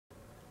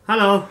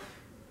Hello.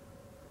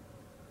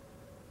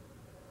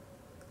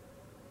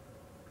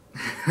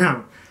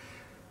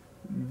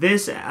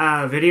 This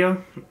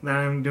video that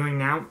I'm doing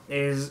now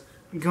is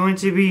going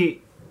to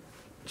be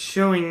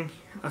showing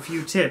a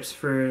few tips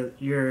for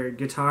your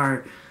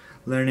guitar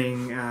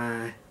learning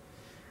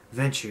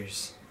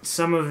ventures.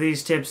 Some of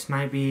these tips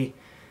might be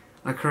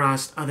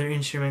across other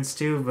instruments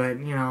too, but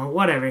you know,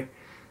 whatever.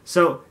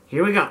 So,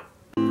 here we go.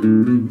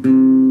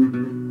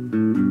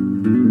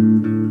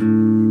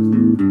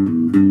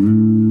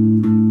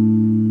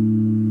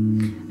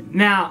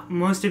 Now,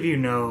 most of you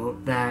know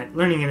that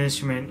learning an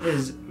instrument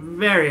is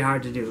very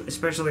hard to do,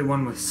 especially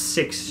one with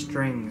 6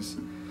 strings.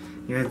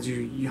 You have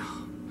to do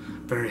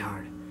very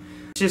hard.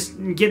 Just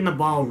getting the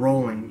ball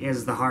rolling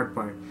is the hard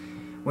part.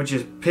 Once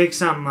you pick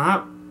something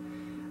up,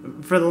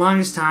 for the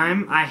longest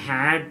time, I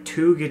had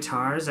 2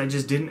 guitars. I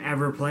just didn't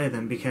ever play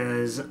them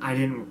because I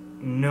didn't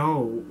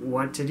know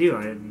what to do.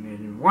 I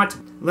didn't want to.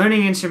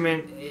 Learning an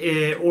instrument,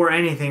 or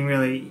anything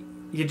really,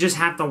 you just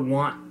have to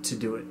want to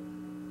do it.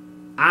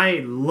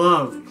 I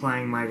love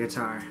playing my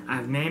guitar.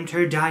 I've named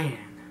her Diane.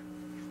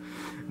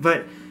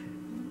 But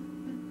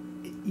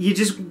you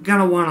just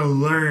gotta want to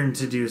learn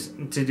to do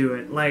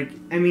it. Like,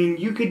 I mean,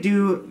 you could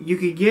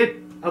get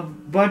a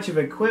bunch of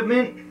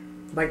equipment.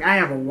 Like, I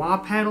have a wah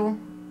pedal,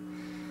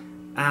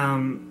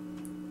 and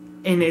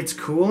it's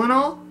cool and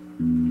all,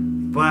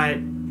 but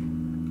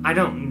I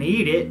don't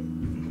need it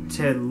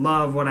to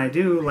love what I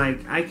do.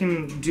 Like, I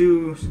can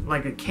do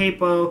like a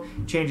capo,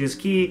 changes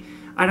key.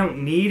 I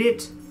don't need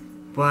it,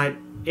 but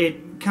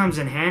it comes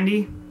in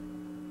handy.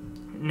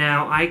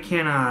 Now I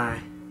can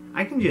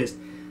just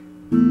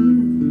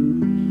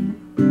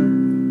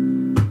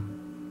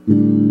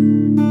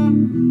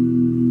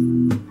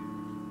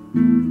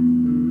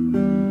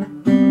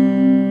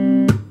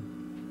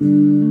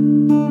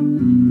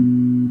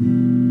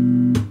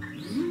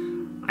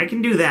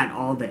do that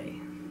all day.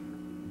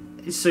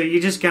 So you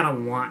just gotta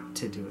want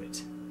to do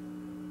it.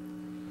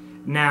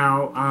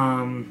 Now,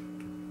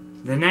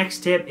 the next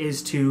tip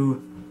is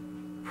to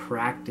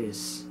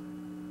practice.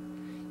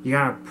 You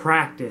gotta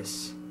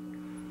practice.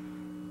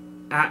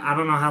 I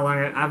don't know how long.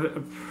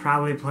 I've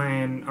probably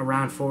playing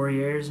around 4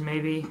 years,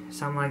 maybe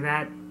something like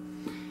that,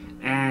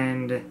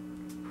 and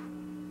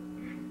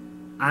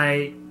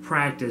I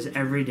practice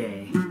every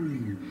day.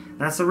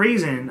 That's the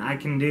reason I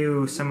can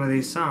do some of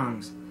these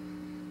songs.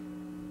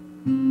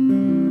 You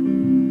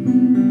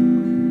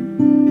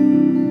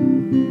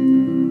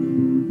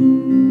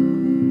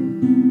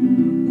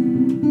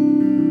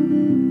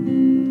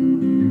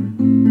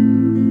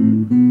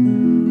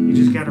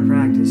just gotta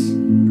practice.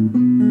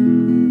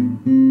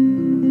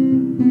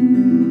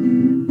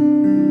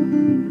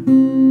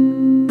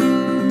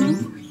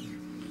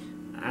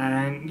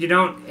 And you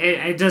don't,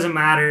 it doesn't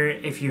matter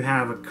if you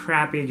have a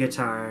crappy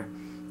guitar.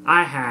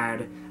 I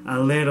had a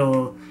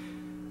little,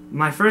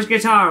 my first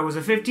guitar was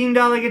a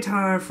 $15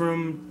 guitar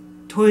from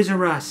Toys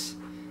R Us,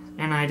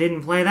 and I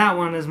didn't play that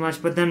one as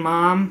much, but then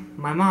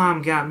my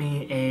mom got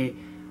me a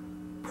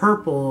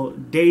purple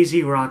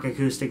Daisy Rock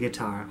acoustic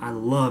guitar. I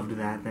loved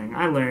that thing.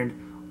 I learned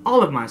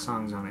all of my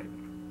songs on it.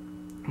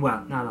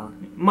 Well, not all,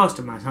 most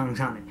of my songs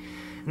on it.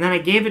 And then I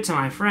gave it to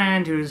my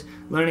friend who's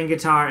learning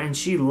guitar, and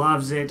she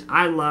loves it.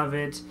 I love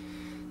it.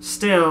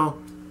 Still,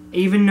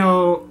 even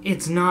though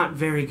it's not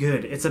very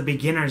good, it's a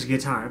beginner's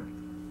guitar.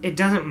 It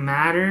doesn't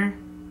matter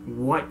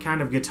what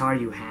kind of guitar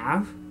you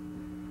have.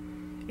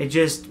 It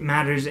just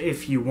matters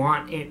if you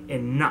want it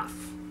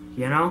enough,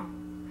 you know?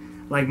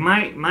 Like,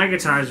 my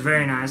guitar is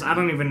very nice. I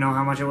don't even know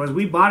how much it was.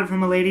 We bought it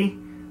from a lady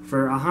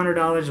for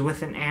 $100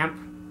 with an amp,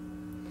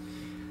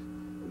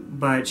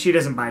 but she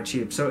doesn't buy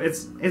cheap, so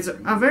it's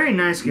a very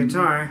nice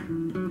guitar.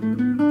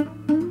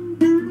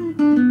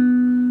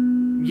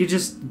 You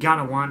just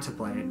gotta want to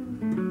play it.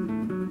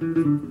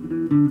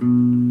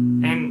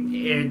 And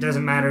it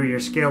doesn't matter your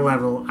skill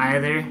level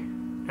either.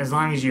 As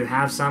long as you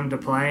have some to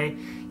play,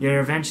 you're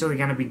eventually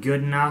going to be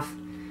good enough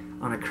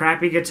on a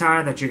crappy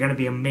guitar that you're going to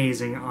be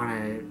amazing on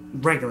a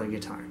regular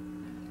guitar.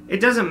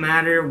 It doesn't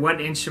matter what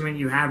instrument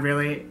you have,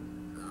 really.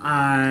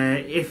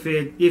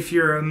 If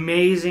you're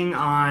amazing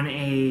on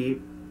a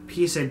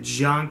piece of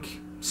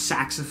junk,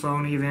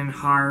 saxophone even,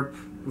 harp,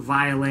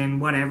 violin,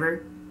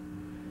 whatever,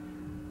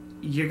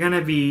 you're going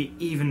to be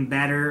even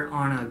better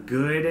on a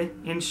good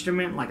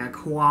instrument, like a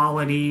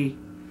quality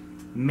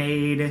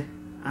made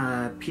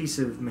piece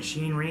of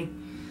machinery.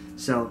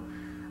 So,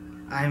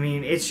 I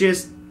mean, it's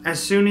just,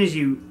 as soon as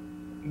you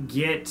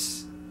get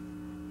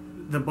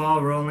the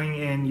ball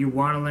rolling and you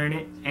want to learn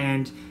it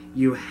and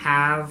you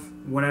have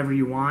whatever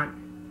you want,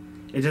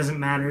 it doesn't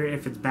matter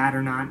if it's bad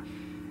or not.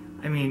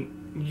 I mean,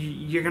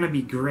 you're gonna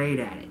be great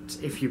at it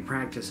if you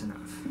practice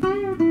enough.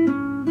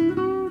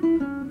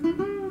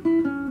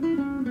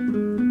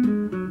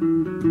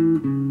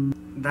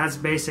 That's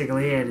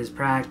basically it, is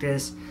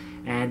practice,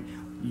 and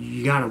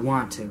you gotta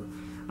want to.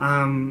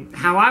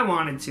 How I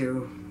wanted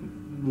to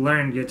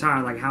learn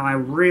guitar, like how I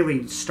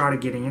really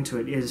started getting into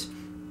it, is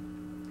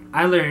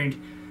I learned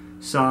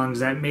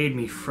songs that made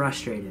me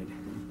frustrated.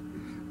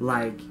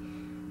 Like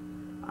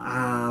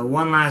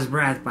One Last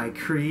Breath by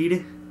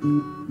Creed. I'm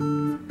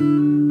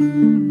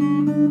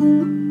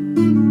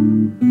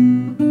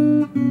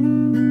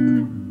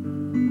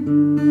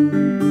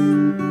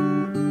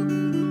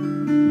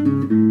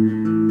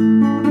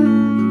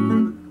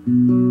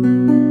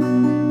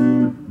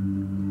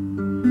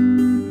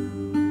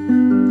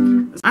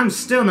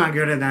still not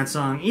good at that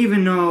song,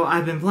 even though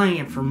I've been playing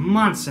it for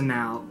months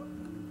now.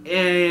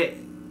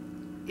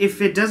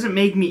 If it doesn't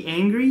make me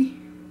angry,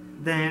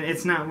 then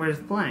it's not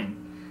worth playing.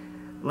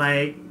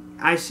 Like,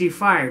 I See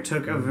Fire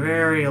took a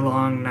very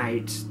long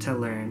night to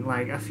learn,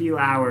 like a few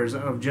hours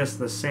of just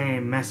the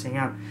same messing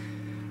up.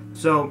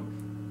 So,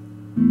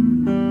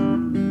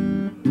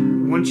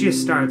 once you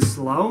start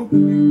slow,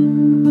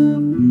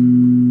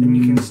 then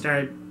you can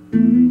start,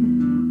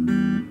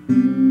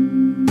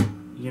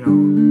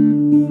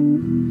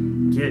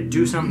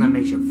 do something that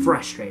makes you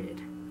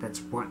frustrated. That's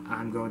what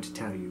I'm going to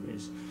tell you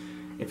is,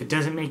 if it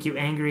doesn't make you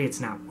angry, it's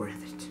not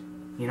worth it.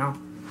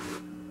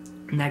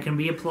 And that can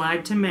be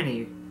applied to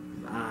many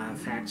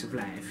facts of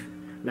life,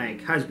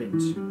 like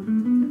husbands.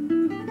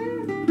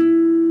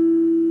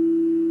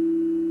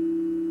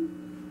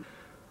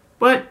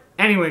 But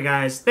anyway,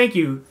 guys, thank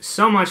you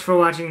so much for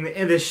watching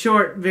this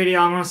short video.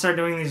 I'm going to start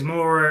doing these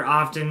more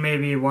often,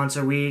 maybe once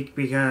a week,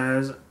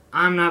 because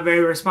I'm not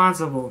very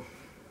responsible.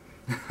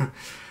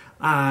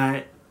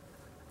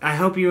 I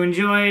hope you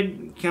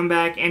enjoyed. Come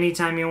back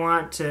anytime you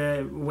want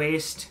to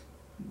waste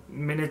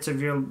minutes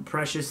of your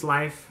precious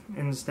life.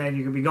 Instead,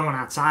 you could be going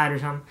outside or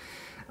something.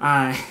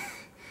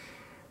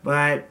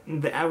 But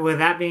with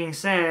that being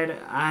said,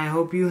 I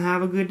hope you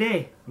have a good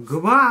day.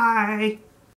 Goodbye!